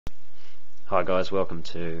Hi guys, welcome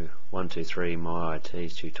to 123 My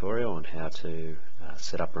IT's tutorial on how to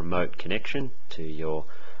set up remote connection to your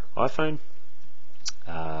iPhone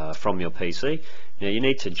from your PC. Now you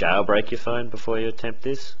need to jailbreak your phone before you attempt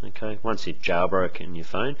this. Okay, once you've jailbroken your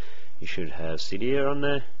phone, you should have Cydia on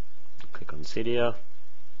there. Click on Cydia,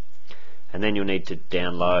 and then you'll need to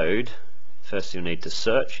download. First you'll need to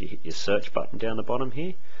search. You hit your search button down the bottom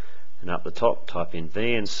here, and up the top type in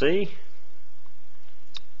Veency.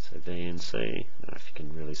 So Veency, I don't know if you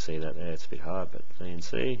can really see that there, it's a bit hard, but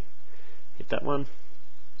Veency, hit that one.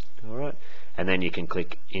 Alright, and then you can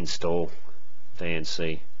click install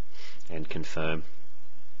Veency and confirm.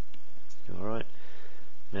 Alright,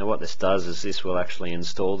 now what this does is this will actually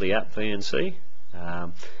install the app Veency,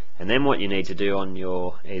 and then what you need to do on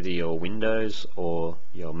your either your Windows or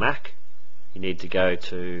your Mac, you need to go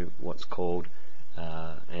to what's called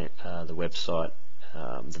the website,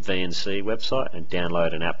 the Veency website, and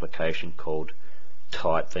download an application called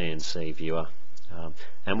Type Veency Viewer.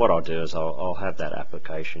 And what I'll do is I'll have that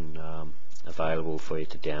application available for you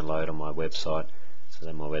to download on my website. So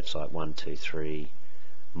then my website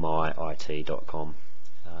 123myit.com,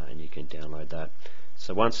 and you can download that.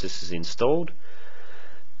 So once this is installed,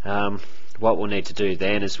 what we'll need to do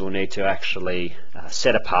then is we'll need to actually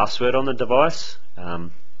set a password on the device.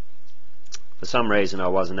 For some reason I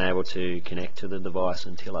wasn't able to connect to the device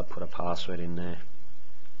until I put a password in there.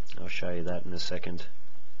 I'll show you that in a second.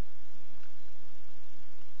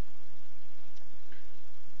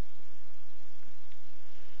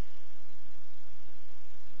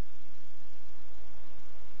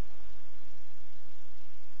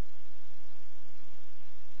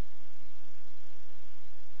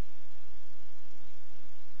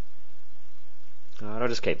 I'll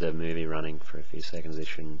just keep the movie running for a few seconds. It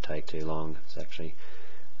shouldn't take too long. It's actually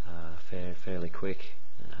fairly quick.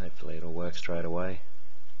 Hopefully it'll work straight away.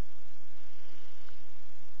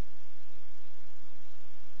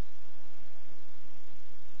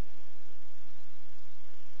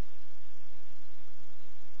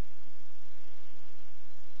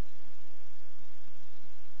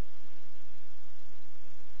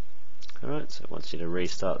 Alright, so it wants you to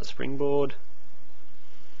restart the springboard.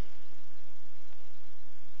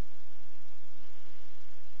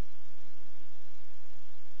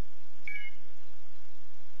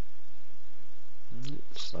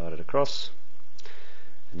 Slide it across.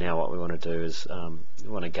 And now what we want to do is we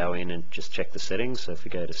want to go in and just check the settings. So if we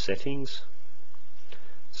go to settings,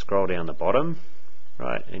 scroll down the bottom,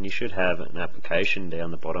 right, and you should have an application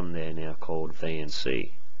down the bottom there now called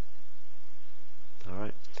Veency.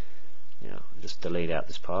 Alright, now just delete out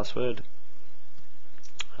this password.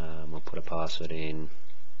 We'll put a password in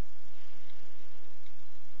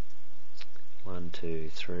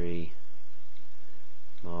 123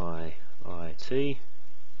 my IT.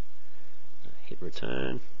 Hit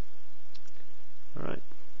return. Alright.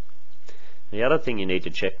 The other thing you need to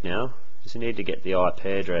check now is you need to get the IP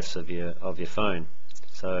address of your phone.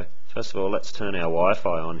 So first of all, let's turn our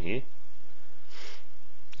Wi-Fi on here.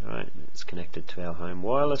 Alright, it's connected to our home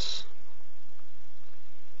wireless.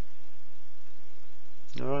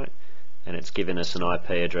 Alright, and it's given us an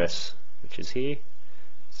IP address which is here.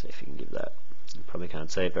 See if you can give that. You probably can't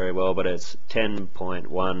see it very well, but it's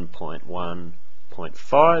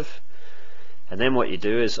 10.1.1.5. And then what you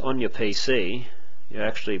do is on your PC, you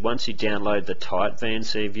actually, once you download the Type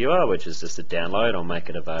Veency Viewer, which is just a download, I'll make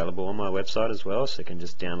it available on my website as well, so you can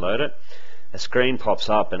just download it. A screen pops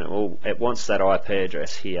up and it wants that IP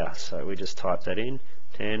address here, so we just type that in,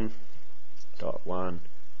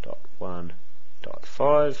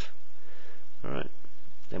 10.1.1.5. Alright,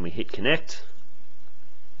 then we hit connect.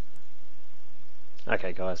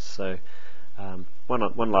 Okay guys, so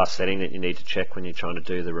one last setting that you need to check when you're trying to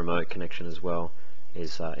do the remote connection as well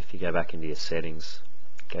is if you go back into your settings,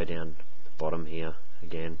 go down the bottom here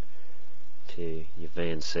again to your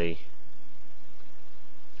Veency,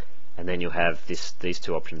 and then you'll have these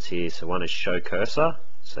two options here. So one is show cursor,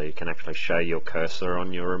 so you can actually show your cursor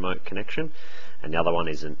on your remote connection, and the other one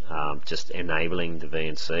is just enabling the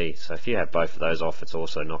Veency. So if you have both of those off, it's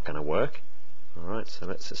also not going to work. Alright, so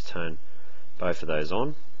let's just turn both of those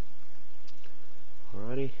on.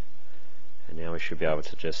 Alrighty, and now we should be able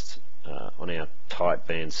to just on our Type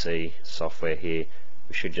Veency software here,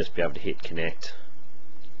 we should just be able to hit connect,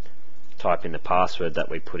 type in the password that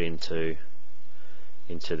we put into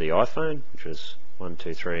the iPhone, which was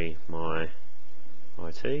 123 my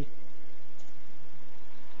IT,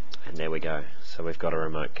 and there we go. So we've got a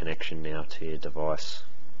remote connection now to your device.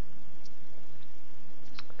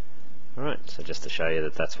 Alright, so just to show you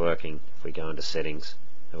that that's working, if we go into settings,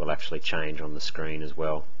 it will actually change on the screen as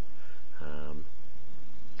well.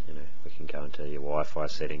 You know, we can go into your Wi-Fi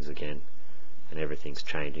settings again, and everything's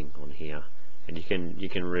changing on here. And you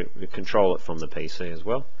can control it from the PC as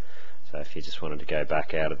well. So if you just wanted to go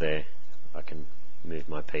back out of there, I can move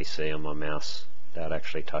my PC on my mouse without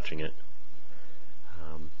actually touching it.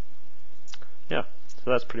 Yeah,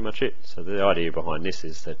 so that's pretty much it. So the idea behind this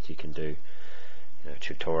is that you can do a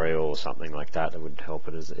tutorial or something like that would help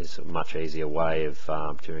it is a much easier way of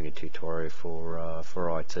doing a tutorial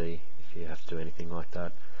for IT if you have to do anything like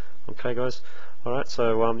that. Okay guys, alright,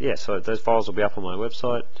 so yeah, so those files will be up on my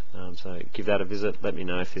website, so give that a visit, let me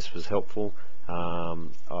know if this was helpful.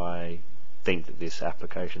 I think that this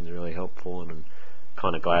application is really helpful, and I'm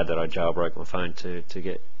kind of glad that I jailbroke my phone to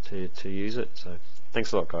get to use it. So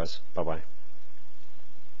thanks a lot guys, bye bye.